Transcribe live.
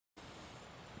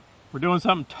We're doing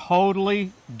something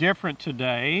totally different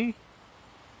today.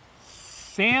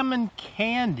 Salmon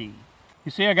candy.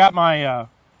 You see I got my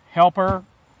helper.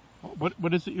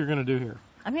 What is it you're going to do here?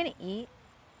 I'm going to eat.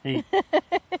 Eat.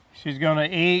 She's going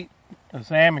to eat the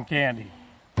salmon candy.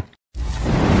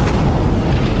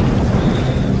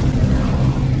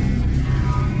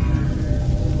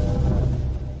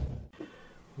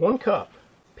 One cup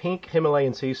pink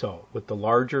Himalayan sea salt with the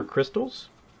larger crystals.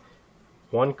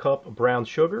 1 cup of brown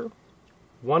sugar.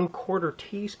 1/4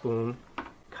 teaspoon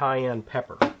cayenne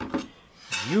pepper.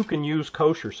 You can use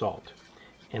kosher salt,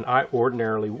 and I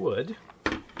ordinarily would,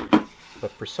 but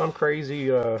for some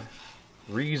crazy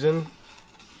reason,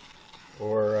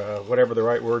 or whatever the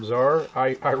right words are,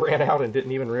 I ran out and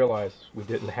didn't even realize we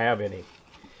didn't have any.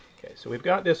 Okay, so we've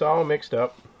got this all mixed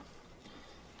up.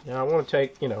 Now I want to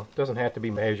take, it doesn't have to be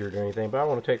measured or anything, but I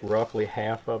want to take roughly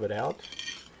half of it out.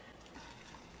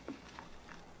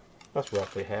 That's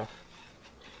roughly half.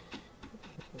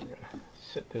 I'm going to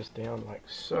sit this down like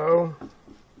so.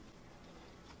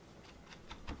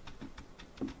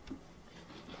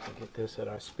 I'll get this that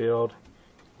I spilled.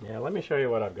 Now let me show you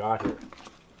what I've got here.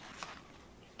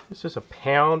 This is 1.5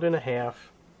 pounds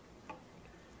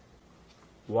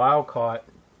wild caught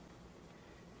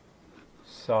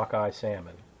sockeye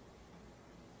salmon.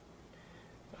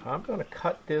 I'm going to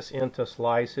cut this into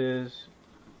slices.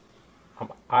 I'm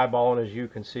eyeballing, as you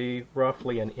can see,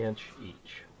 roughly 1 inch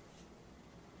each.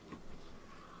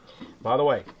 By the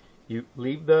way, you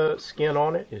leave the skin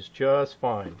on it is just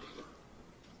fine.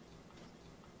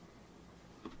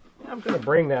 I'm going to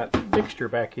bring that mixture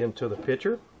back into the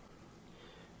pitcher.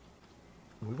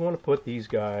 We want to put these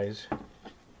guys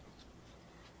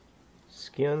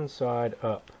skin side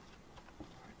up.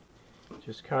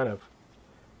 Just kind of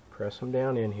press them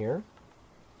down in here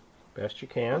best you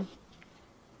can.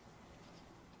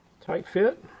 Tight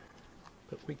fit,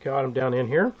 but we got them down in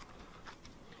here.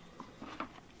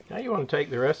 Now you want to take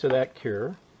the rest of that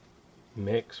cure,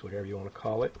 mix, whatever you want to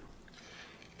call it,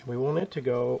 and we want it to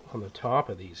go on the top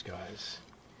of these guys,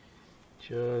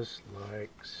 just like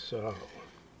so.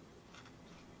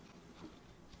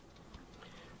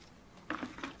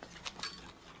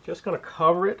 Just going to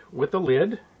cover it with the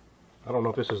lid. I don't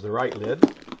know if this is the right lid.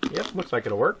 Yep, looks like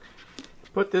it'll work.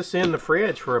 Put this in the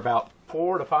fridge for about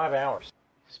 4 to 5 hours.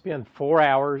 Spend 4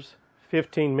 hours,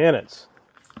 15 minutes.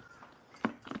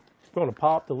 I'm going to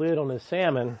pop the lid on this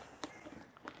salmon,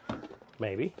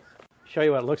 maybe. Show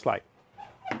you what it looks like.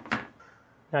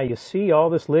 Now you see all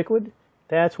this liquid?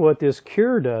 That's what this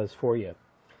cure does for you.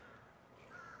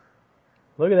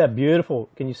 Look at that beautiful,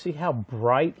 can you see how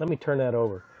bright? Let me turn that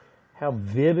over. How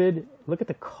vivid, look at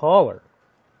the color.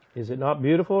 Is it not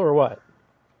beautiful or what?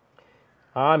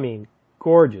 I mean,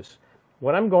 gorgeous.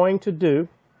 What I'm going to do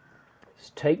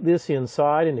is take this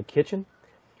inside in the kitchen.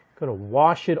 I'm going to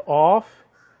wash it off,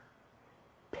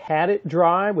 pat it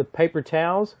dry with paper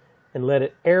towels, and let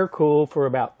it air cool for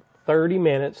about 30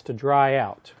 minutes to dry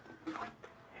out.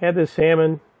 Had this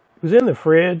salmon, it was in the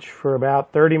fridge for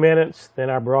about 30 minutes, then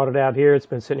I brought it out here. It's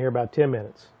been sitting here about 10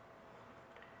 minutes.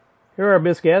 Here are our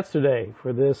biscuits today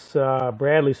for this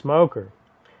Bradley smoker.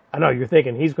 I know you're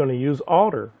thinking he's going to use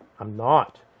alder. I'm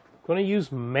not. I'm going to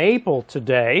use maple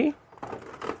today.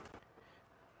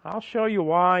 I'll show you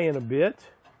why in a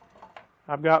bit.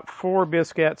 I've got 4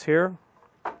 biscuits here.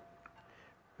 I'm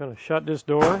going to shut this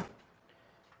door.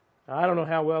 I don't know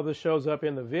how well this shows up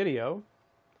in the video.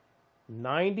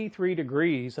 93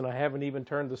 degrees and I haven't even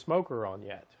turned the smoker on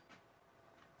yet.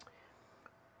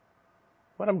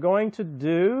 What I'm going to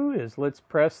do is let's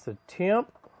press the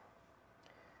temp.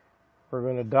 We're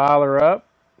going to dial her up.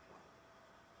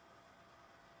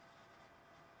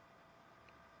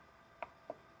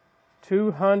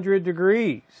 "200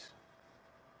 degrees.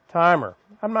 Timer.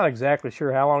 I'm not exactly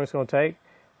sure how long it's going to take.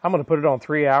 I'm going to put it on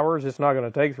 3 hours. It's not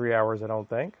going to take 3 hours, I don't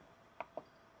think.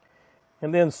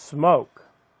 And then smoke.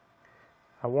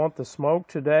 I want the smoke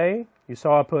today. You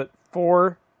saw I put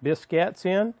 4 biscuits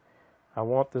in. I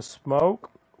want the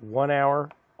smoke 1 hour,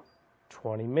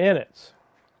 20 minutes.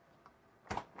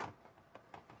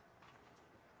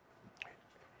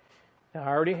 Now I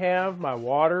already have my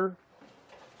water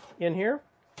in here.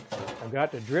 I've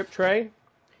got the drip tray.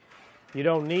 You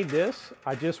don't need this.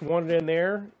 I just want it in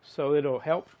there so it'll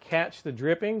help catch the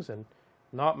drippings and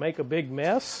not make a big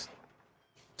mess.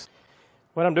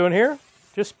 What I'm doing here,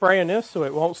 just spraying this so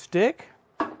it won't stick.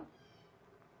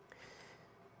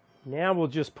 Now we'll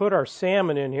just put our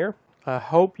salmon in here. I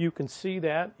hope you can see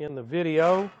that in the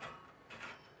video.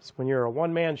 It's when you're a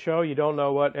one-man show, you don't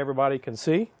know what everybody can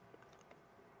see.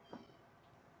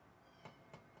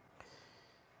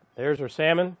 There's our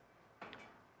salmon.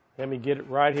 Let me get it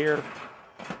right here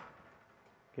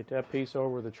Get that piece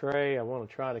over the tray. I want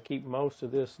to try to keep most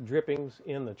of this drippings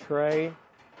in the tray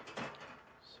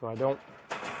so I don't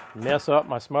mess up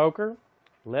my smoker.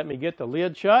 Let me get the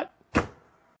lid shut.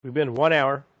 We've been 1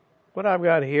 hour. What I've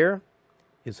got here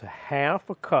is a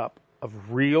half a cup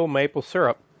of real maple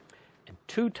syrup and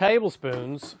 2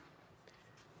 tablespoons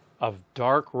of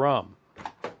dark rum.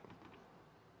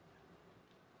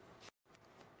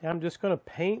 Now I'm just going to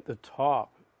paint the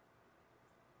top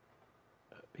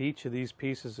of each of these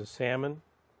pieces of salmon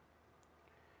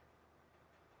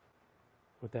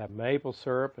with that maple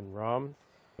syrup and rum.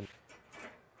 Just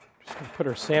going to put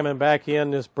our salmon back in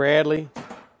this Bradley.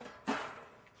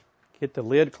 Get the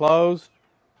lid closed.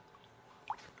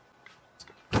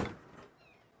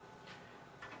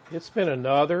 It's been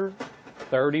another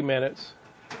 30 minutes.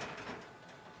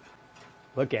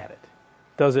 Look at it.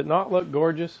 Does it not look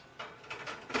gorgeous?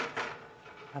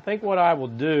 I think what I will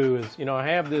do is, I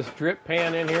have this drip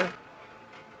pan in here.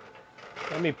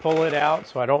 Let me pull it out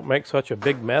so I don't make such a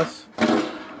big mess.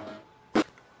 We're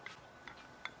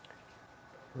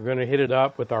going to hit it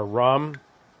up with our rum,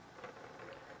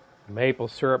 maple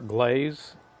syrup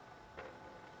glaze.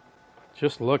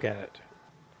 Just look at it.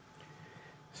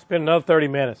 It's been another 30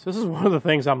 minutes. This is one of the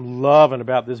things I'm loving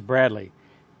about this Bradley.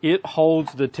 It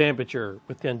holds the temperature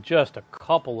within just a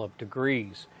couple of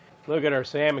degrees. Look at our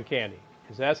salmon candy.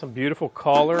 Is that some beautiful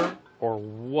color or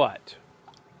what?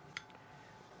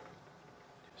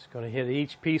 Just going to hit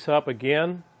each piece up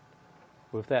again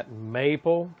with that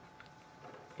maple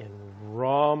and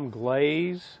rum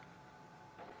glaze.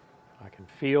 I can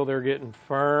feel they're getting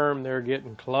firm, they're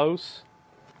getting close.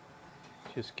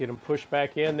 Just get them pushed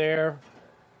back in there.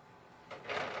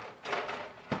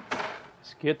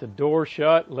 Let's get the door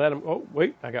shut, let them, oh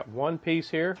wait, I got one piece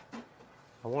here.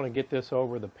 I want to get this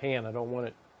over the pan. I don't want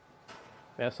it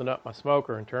messing up my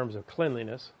smoker in terms of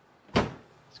cleanliness.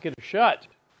 Let's get it shut.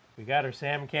 We got our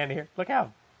salmon candy here. Look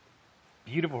how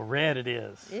beautiful red it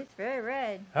is. It's very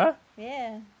red. Huh?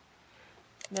 Yeah.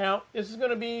 Now, this is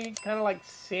going to be kind of like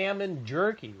salmon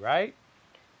jerky, right?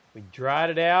 We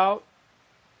dried it out.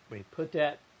 We put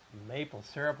that maple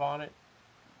syrup on it.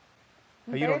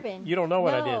 Oh, you don't know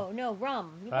what I did. No,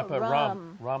 rum. I put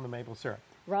rum and maple syrup.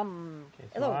 Rum. Okay,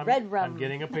 a little red rum. I'm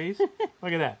getting a piece.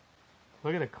 Look at that.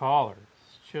 Look at the collar.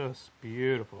 It's just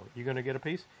beautiful. You going to get a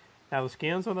piece? Now the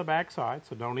skin's on the back side,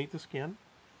 so don't eat the skin.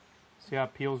 See how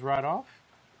it peels right off?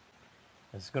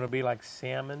 It's going to be like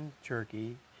salmon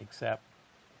jerky, except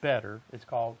better. It's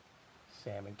called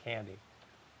salmon candy.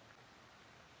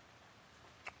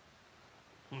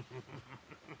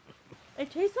 It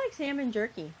tastes like salmon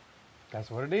jerky. That's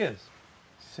what it is.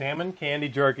 Salmon candy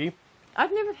jerky.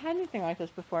 I've never had anything like this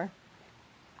before.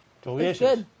 Delicious.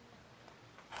 It's good.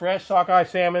 Fresh sockeye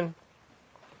salmon.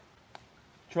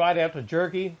 Dried out to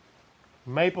jerky.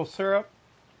 Maple syrup.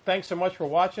 Thanks so much for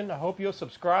watching. I hope you'll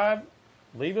subscribe.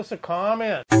 Leave us a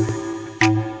comment.